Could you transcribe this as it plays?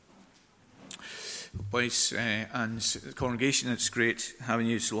Boys and congregation, it's great having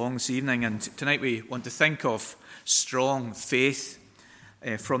you along this evening. And tonight we want to think of strong faith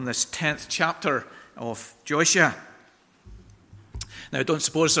from this 10th chapter of Joshua. Now, I don't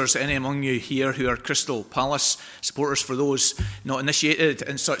suppose there's any among you here who are Crystal Palace supporters. For those not initiated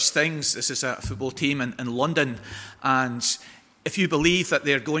in such things, this is a football team in London. And if you believe that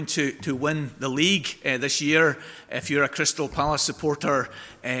they're going to win the league this year, if you're a Crystal Palace supporter,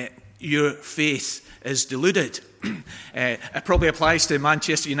 your faith is deluded. It probably applies to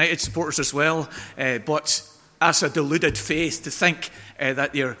Manchester United supporters as well, but as a deluded faith to think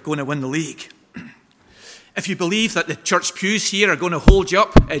that you're going to win the league. If you believe that the church pews here are going to hold you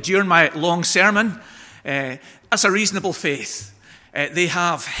up during my long sermon, that's a reasonable faith. They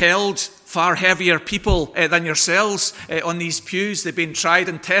have held far heavier people than yourselves on these pews. They've been tried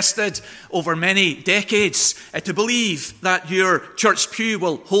and tested over many decades. To believe that your church pew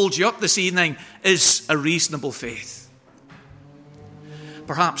will hold you up this evening is a reasonable faith.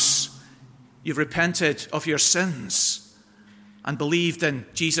 Perhaps you've repented of your sins and believed in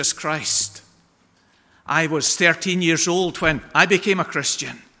Jesus Christ. I was 13 years old when I became a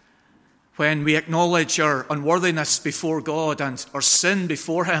Christian. When we acknowledge our unworthiness before God and our sin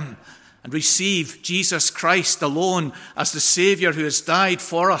before Him and receive Jesus Christ alone as the Saviour who has died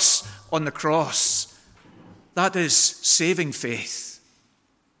for us on the cross, that is saving faith.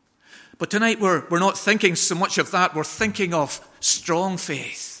 But tonight we're not thinking so much of that. We're thinking of strong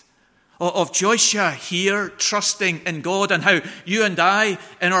faith, of Joshua here trusting in God, and how you and I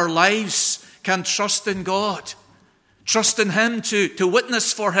in our lives can trust in God. Trust in Him to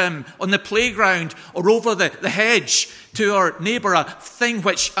witness for Him on the playground or over the hedge to our neighbour, a thing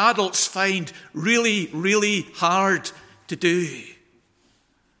which adults find really, really hard to do.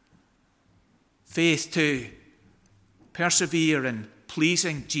 Faith to persevere in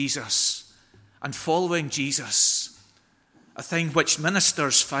pleasing Jesus and following Jesus, a thing which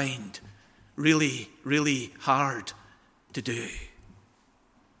ministers find really, really hard to do.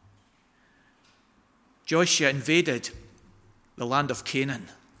 Joshua invaded the land of Canaan.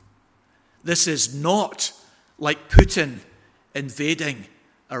 This is not like Putin invading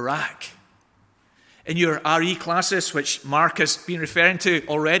Iraq. In your RE classes, which Mark has been referring to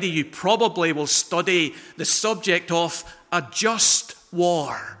already, you probably will study the subject of a just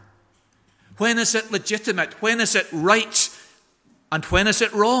war. When is it legitimate? When is it right? And when is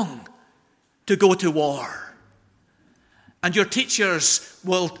it wrong to go to war? And your teachers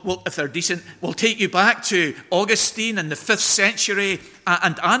will, if they're decent, will take you back to Augustine in the 5th century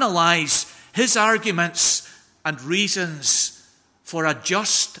and analyse his arguments and reasons for a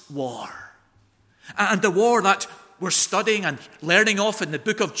just war. And the war that we're studying and learning of in the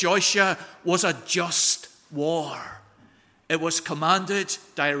book of Joshua was a just war. It was commanded,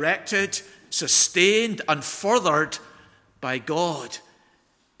 directed, sustained, and furthered by God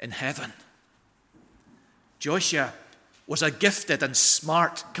in heaven. Joshua was a gifted and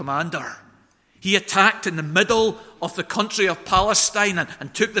smart commander. He attacked in the middle of the country of Palestine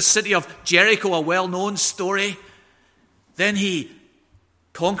and took the city of Jericho, a well-known story. Then he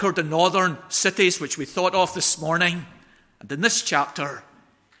conquered the northern cities, which we thought of this morning. And in this chapter,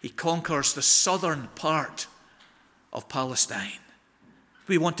 he conquers the southern part of Palestine.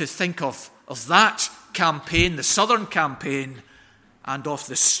 We want to think of that campaign, the southern campaign, and of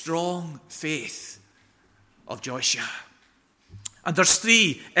the strong faith of Joshua. And there's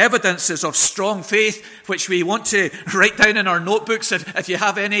 3 evidences of strong faith which we want to write down in our notebooks. If you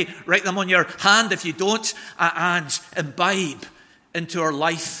have any, write them on your hand if you don't, and imbibe into our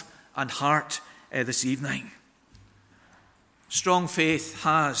life and heart this evening. Strong faith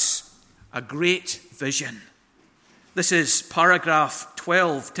has a great vision. This is paragraph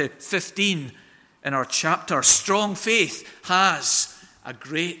 12 to 15 in our chapter. Strong faith has a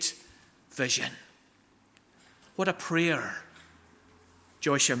great vision. What a prayer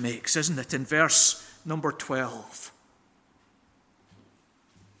Joshua makes, isn't it, in verse number 12.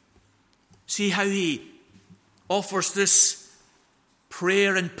 See how he offers this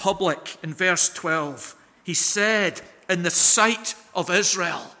prayer in public in verse 12. He said, in the sight of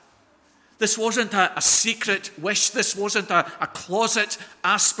Israel. This wasn't a secret wish. This wasn't a closet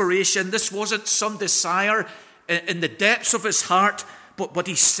aspiration. This wasn't some desire in the depths of his heart. But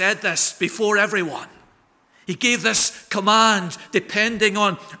he said this before everyone. He gave this command depending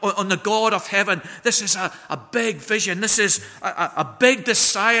on the God of heaven. This is a big vision. This is a big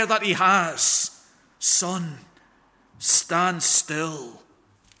desire that he has. Sun, stand still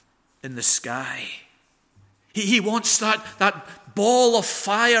in the sky. He wants that ball of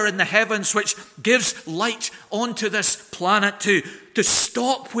fire in the heavens which gives light onto this planet to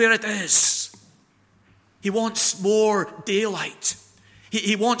stop where it is. He wants more daylight.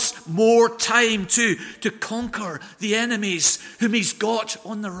 He wants more time to conquer the enemies whom he's got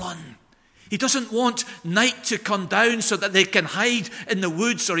on the run. He doesn't want night to come down so that they can hide in the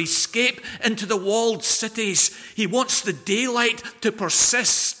woods or escape into the walled cities. He wants the daylight to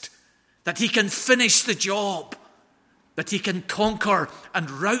persist, that he can finish the job, that he can conquer and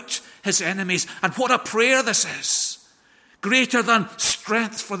rout his enemies. And what a prayer this is! Greater than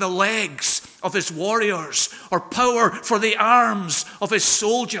strength for the legs of his warriors or power for the arms of his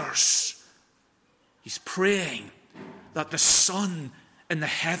soldiers. He's praying that the sun in the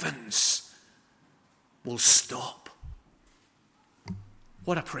heavens will stop.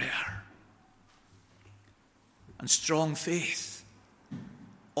 What a prayer. And strong faith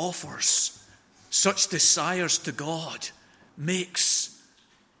offers such desires to God, makes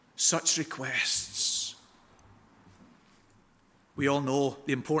such requests. We all know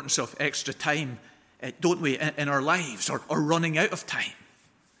the importance of extra time, don't we, in our lives, or running out of time.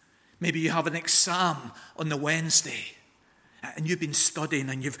 Maybe you have an exam on the Wednesday, and you've been studying,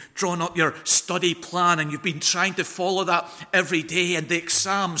 and you've drawn up your study plan, and you've been trying to follow that every day, and the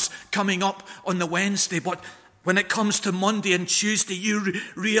exam's coming up on the Wednesday. But when it comes to Monday and Tuesday, you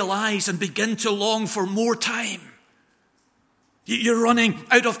realize and begin to long for more time. You're running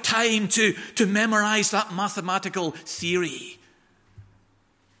out of time to memorize that mathematical theory,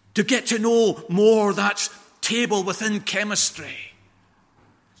 to get to know more that table within chemistry,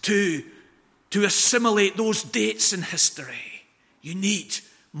 to assimilate those dates in history. You need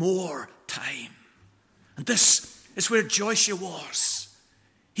more time. And this is where Joshua was.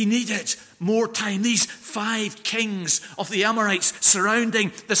 He needed more time. These 5 kings of the Amorites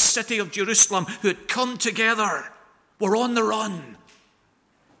surrounding the city of Jerusalem who had come together were on the run.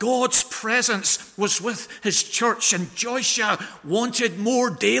 God's presence was with his church, and Joshua wanted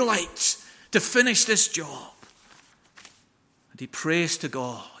more daylight to finish this job. And he prays to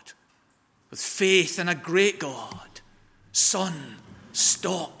God with faith in a great God. Sun,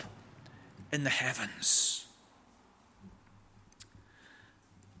 stop in the heavens.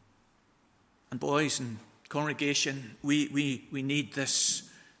 And boys and congregation, we need this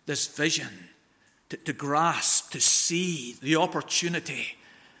vision to grasp, to see the opportunity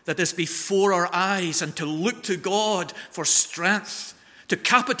that is before our eyes, and to look to God for strength, to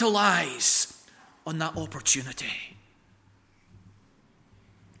capitalize on that opportunity.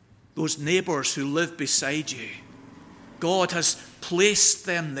 Those neighbors who live beside you, God has placed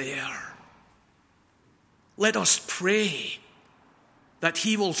them there. Let us pray that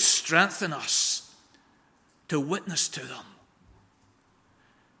he will strengthen us to witness to them.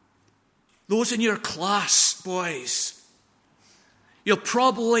 Those in your class, boys, you'll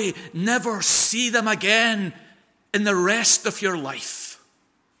probably never see them again in the rest of your life.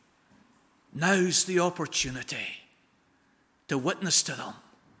 Now's the opportunity to witness to them,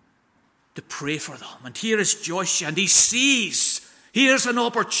 to pray for them. And here is Joshua, and he sees, here's an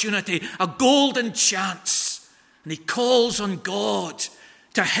opportunity, a golden chance. And he calls on God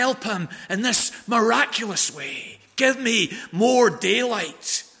to help him in this miraculous way. Give me more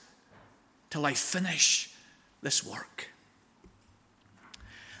daylight till I finish this work.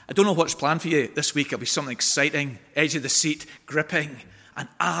 I don't know what's planned for you this week. It'll be something exciting, edge of the seat, gripping, and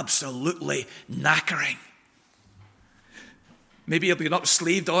absolutely knackering. Maybe you'll be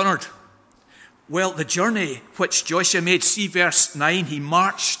up-sleeved honoured. Well, the journey which Joshua made, see verse 9, he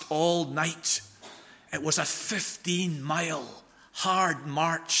marched all night. It was a 15-mile hard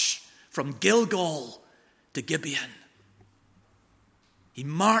march from Gilgal to Gibeon. He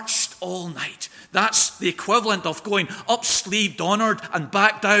marched all night. That's the equivalent of going up-sleeved honoured and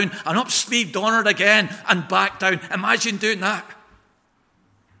back down, and up-sleeved honoured again and back down. Imagine doing that.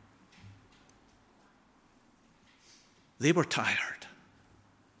 They were tired,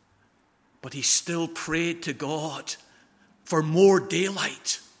 but he still prayed to God for more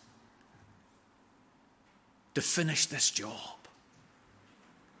daylight to finish this job.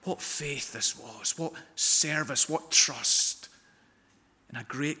 What faith this was, what service, what trust in a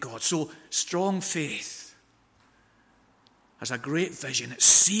great God. So strong faith has a great vision. It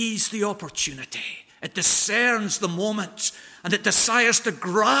sees the opportunity. It discerns the moment, and it desires to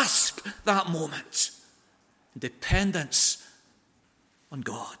grasp that moment. Dependence on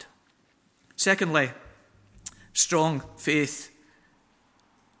God. Secondly, strong faith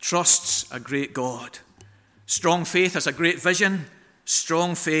trusts a great God. Strong faith has a great vision.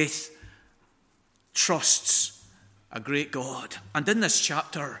 Strong faith trusts a great God. And in this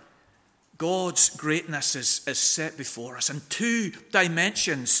chapter, God's greatness is set before us. And 2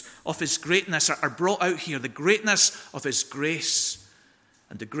 dimensions of his greatness are brought out here. The greatness of his grace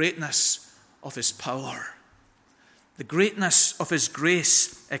and the greatness of his power. The greatness of his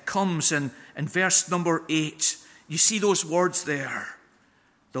grace comes in verse number 8. You see those words there.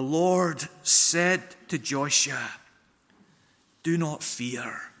 The Lord said to Joshua, do not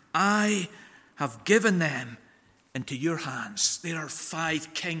fear. I have given them into your hands. There are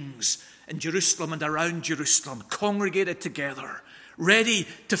 5 kings in Jerusalem and around Jerusalem, congregated together, ready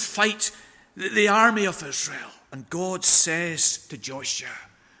to fight the army of Israel. And God says to Joshua,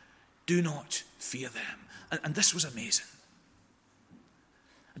 do not fear them. And this was amazing.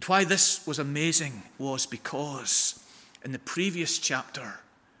 And why this was amazing was because in the previous chapter,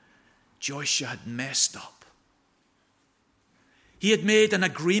 Joshua had messed up. He had made an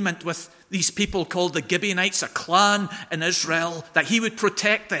agreement with these people called the Gibeonites, a clan in Israel, that he would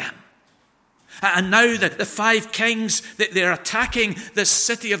protect them. And now the 5 kings, they're attacking this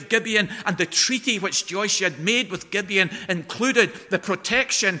city of Gibeon, and the treaty which Joshua had made with Gibeon included the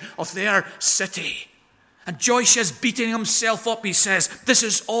protection of their city. And Joshua's beating himself up. He says, this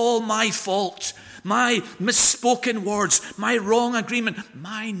is all my fault. My misspoken words, my wrong agreement,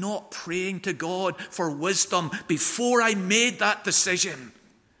 my not praying to God for wisdom before I made that decision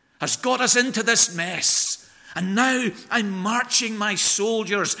has got us into this mess. And now I'm marching my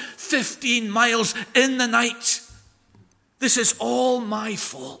soldiers 15 miles in the night. This is all my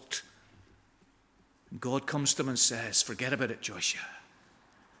fault. And God comes to him and says, forget about it, Joshua.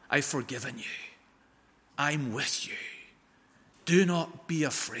 I've forgiven you. I'm with you. Do not be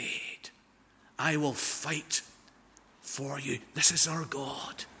afraid. I will fight for you. This is our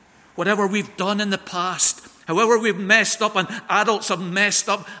God. Whatever we've done in the past, however we've messed up, and adults have messed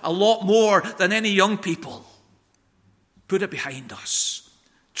up a lot more than any young people, put it behind us.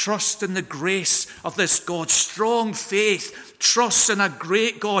 Trust in the grace of this God. Strong faith. Trust in a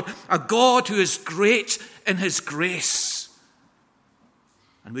great God. A God who is great in his grace.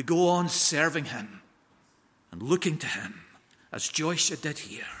 And we go on serving him and looking to him as Joshua did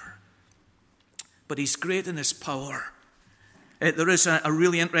here. But he's great in his power. There is a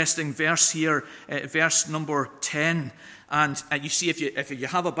really interesting verse here, verse number 10. And you see, if you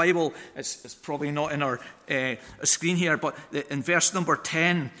have a Bible, it's probably not in our screen here, but in verse number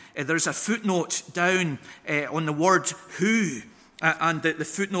 10, there's a footnote down on the word who, and the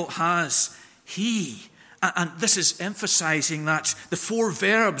footnote has he. And this is emphasizing that the 4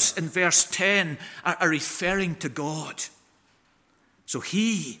 verbs in verse 10 are referring to God. So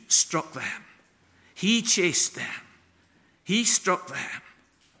he struck them. He chased them. He struck them.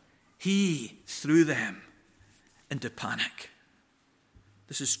 He threw them into panic.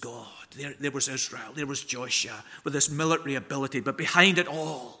 This is God. There was Israel. There was Joshua with this military ability. But behind it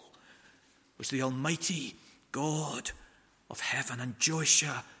all was the Almighty God of heaven. And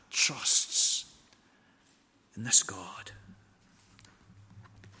Joshua trusts in this God.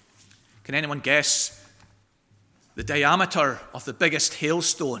 Can anyone guess the diameter of the biggest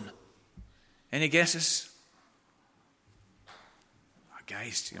hailstone? Any guesses?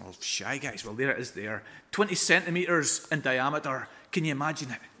 Guys, shy guys. Well, there it is there. 20 centimeters in diameter. Can you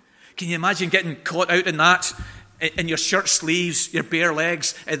imagine it? Can you imagine getting caught out in that, in your shirt sleeves, your bare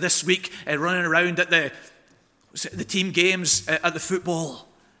legs, this week, running around at the team games, at the football?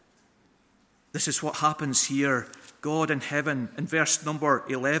 This is what happens here. God in heaven, in verse number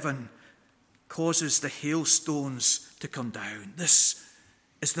 11, causes the hailstones to come down. This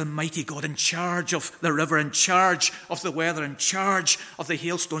is the mighty God in charge of the river, in charge of the weather, in charge of the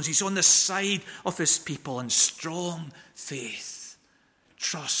hailstones. He's on the side of his people, and strong faith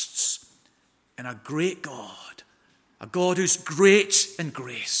trusts in a great God, a God who's great in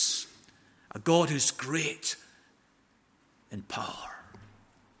grace, a God who's great in power.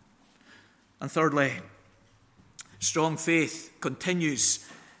 And thirdly, strong faith continues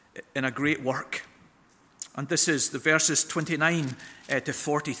in a great work. And this is the verses 29 to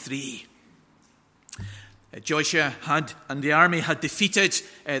 43. Joshua and the army had defeated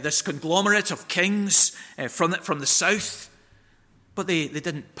this conglomerate of kings from the south, but they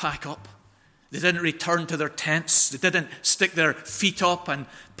didn't pack up. They didn't return to their tents. They didn't stick their feet up and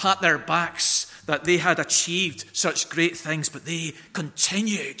pat their backs that they had achieved such great things, but they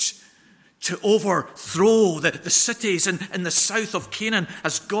continued to overthrow the cities in the south of Canaan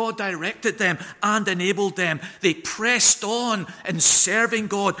as God directed them and enabled them. They pressed on in serving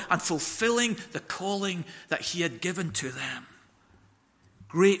God and fulfilling the calling that he had given to them.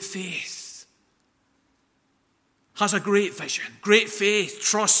 Great faith has a great vision. Great faith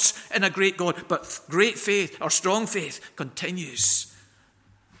trusts in a great God, but great faith, or strong faith, continues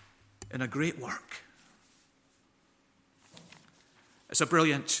in a great work. It's a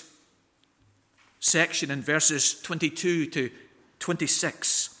brilliant section in verses 22 to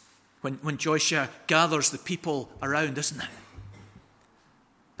 26. when Joshua gathers the people around, isn't it?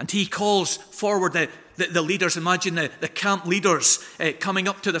 And he calls forward the leaders. Imagine the camp leaders coming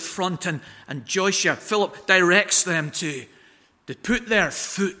up to the front, and Joshua, Philip directs them to put their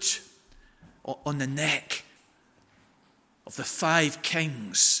foot on the neck of the 5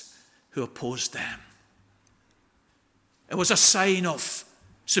 kings who opposed them. It was a sign of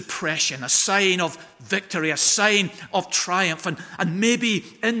suppression, a sign of victory, a sign of triumph. And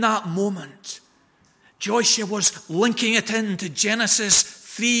maybe in that moment, Joshua was linking it into Genesis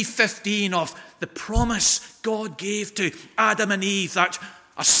 3:15 of the promise God gave to Adam and Eve that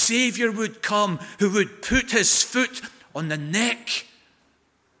a Savior would come who would put his foot on the neck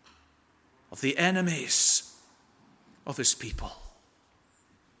of the enemies of his people.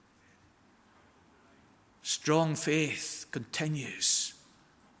 Strong faith continues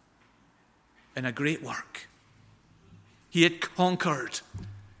in a great work. He had conquered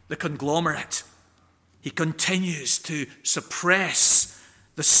the conglomerate. He continues to suppress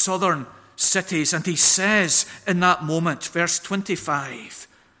the southern cities. And he says in that moment, verse 25,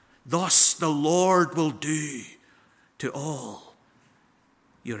 "Thus the Lord will do to all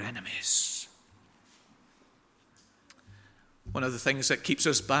your enemies." One of the things that keeps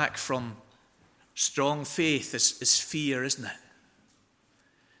us back from strong faith is fear, isn't it?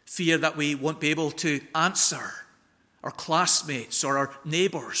 Fear that we won't be able to answer our classmates or our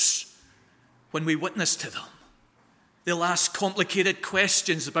neighbours when we witness to them. They'll ask complicated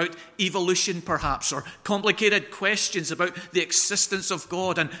questions about evolution, perhaps, or complicated questions about the existence of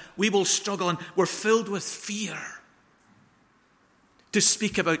God, and we will struggle, and we're filled with fear to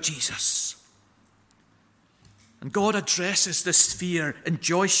speak about Jesus. And God addresses this fear in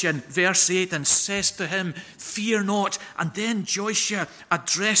Joshua in verse 8 and says to him, "Fear not." And then Joshua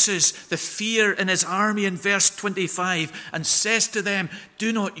addresses the fear in his army in verse 25 and says to them,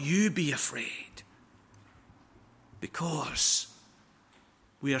 "Do not you be afraid, because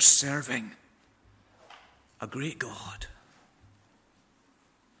we are serving a great God."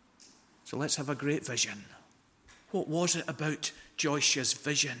 So let's have a great vision. What was it about Joshua's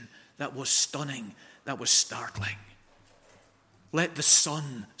vision that was stunning, that was startling? Let the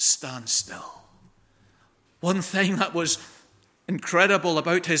sun stand still. One thing that was incredible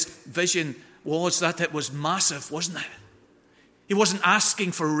about his vision was that it was massive, wasn't it? He wasn't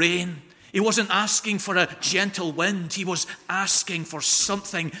asking for rain. He wasn't asking for a gentle wind. He was asking for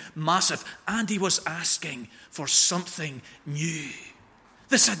something massive, and he was asking for something new.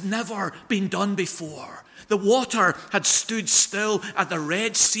 This had never been done before. The water had stood still at the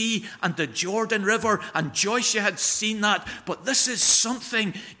Red Sea and the Jordan River, and Joshua had seen that. But this is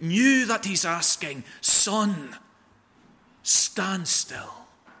something new that he's asking. Sun, stand still.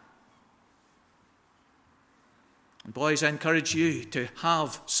 And boys, I encourage you to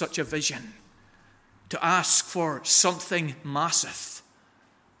have such a vision, to ask for something massive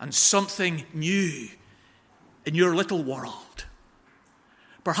and something new in your little world.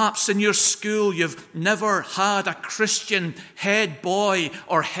 Perhaps in your school you've never had a Christian head boy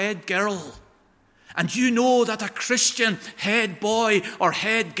or head girl. And you know that a Christian head boy or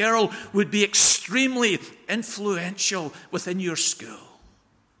head girl would be extremely influential within your school.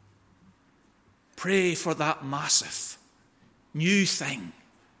 Pray for that massive new thing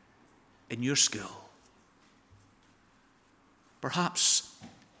in your school. Perhaps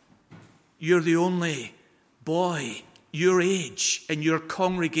you're the only boy your age in your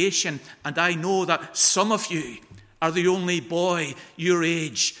congregation, and I know that some of you are the only boy your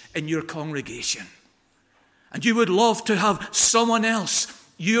age in your congregation. And you would love to have someone else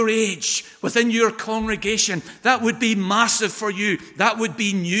your age within your congregation. That would be massive for you. That would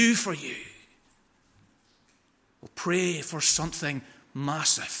be new for you. Well, pray for something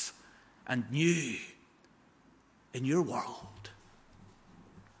massive and new in your world.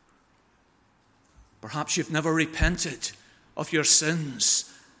 Perhaps you've never repented of your sins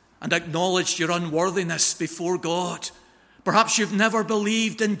and acknowledged your unworthiness before God. Perhaps you've never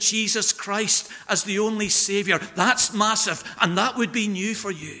believed in Jesus Christ as the only Savior. That's massive, and that would be new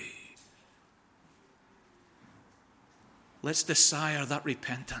for you. Let's desire that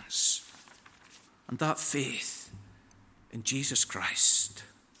repentance and that faith in Jesus Christ,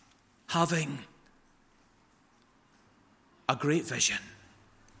 having a great vision,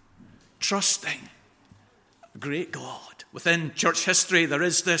 trusting a great God. Within church history, there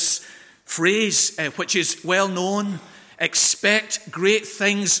is this phrase which is well known: expect great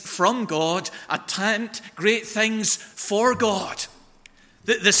things from God, attempt great things for God.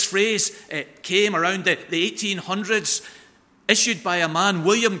 This phrase came around the 1800s, issued by a man,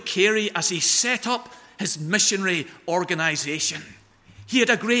 William Carey, as he set up his missionary organization. He had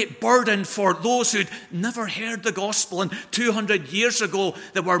a great burden for those who'd never heard the gospel. And 200 years ago,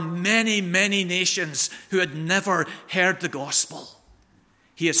 there were many, many nations who had never heard the gospel.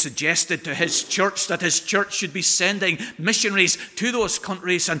 He had suggested to his church that his church should be sending missionaries to those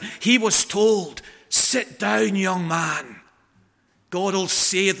countries. And he was told, "Sit down, young man. God will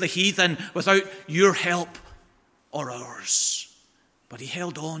save the heathen without your help or ours." But he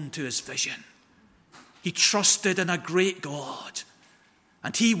held on to his vision. He trusted in a great God.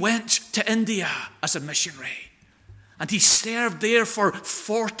 And he went to India as a missionary. And he served there for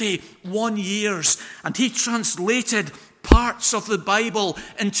 41 years. And he translated parts of the Bible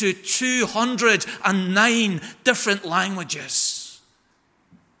into 209 different languages.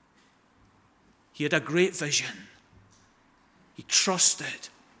 He had a great vision. He trusted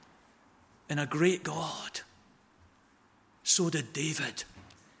in a great God. So did David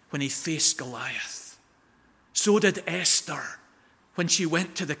when he faced Goliath. So did Esther when she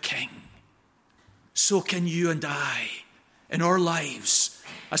went to the king. So can you and I in our lives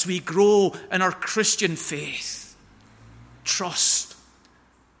as we grow in our Christian faith. Trust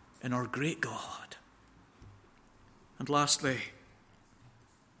in our great God. And lastly,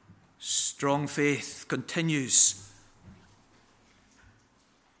 strong faith continues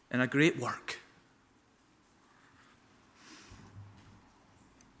in a great work.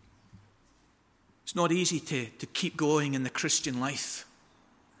 It's not easy to keep going in the Christian life.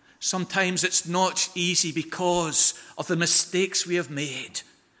 Sometimes it's not easy because of the mistakes we have made.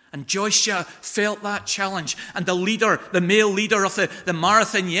 And Joshua felt that challenge. And the male leader of the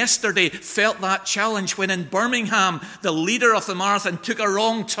marathon yesterday felt that challenge when in Birmingham, the leader of the marathon took a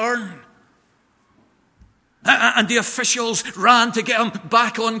wrong turn. And the officials ran to get him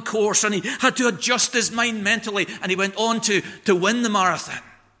back on course, and he had to adjust his mind mentally, and he went on to win the marathon.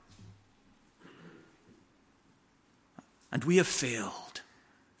 And we have failed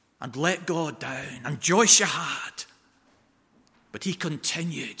and let God down, and Joshua had. But he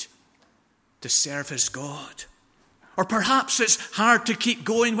continued to serve his God. Or perhaps it's hard to keep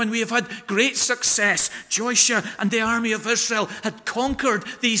going when we have had great success. Joshua and the army of Israel had conquered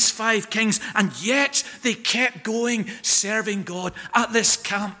these 5 kings, and yet they kept going serving God at this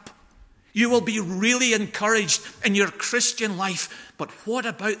camp. You will be really encouraged in your Christian life, but what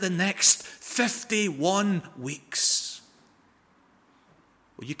about the next 51 weeks?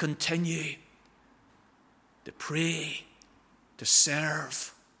 Will you continue to pray, to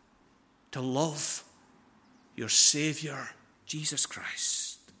serve, to love your Savior, Jesus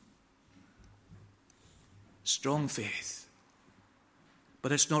Christ? Strong faith.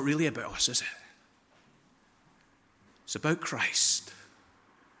 But it's not really about us, is it? It's about Christ.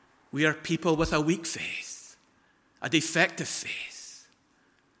 We are people with a weak faith, a defective faith,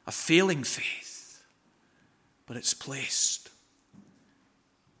 a failing faith. But it's placed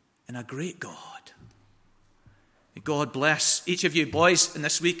in a great God. May God bless each of you boys in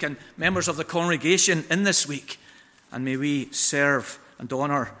this week and members of the congregation in this week. And may we serve and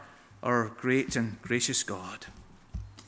honor our great and gracious God.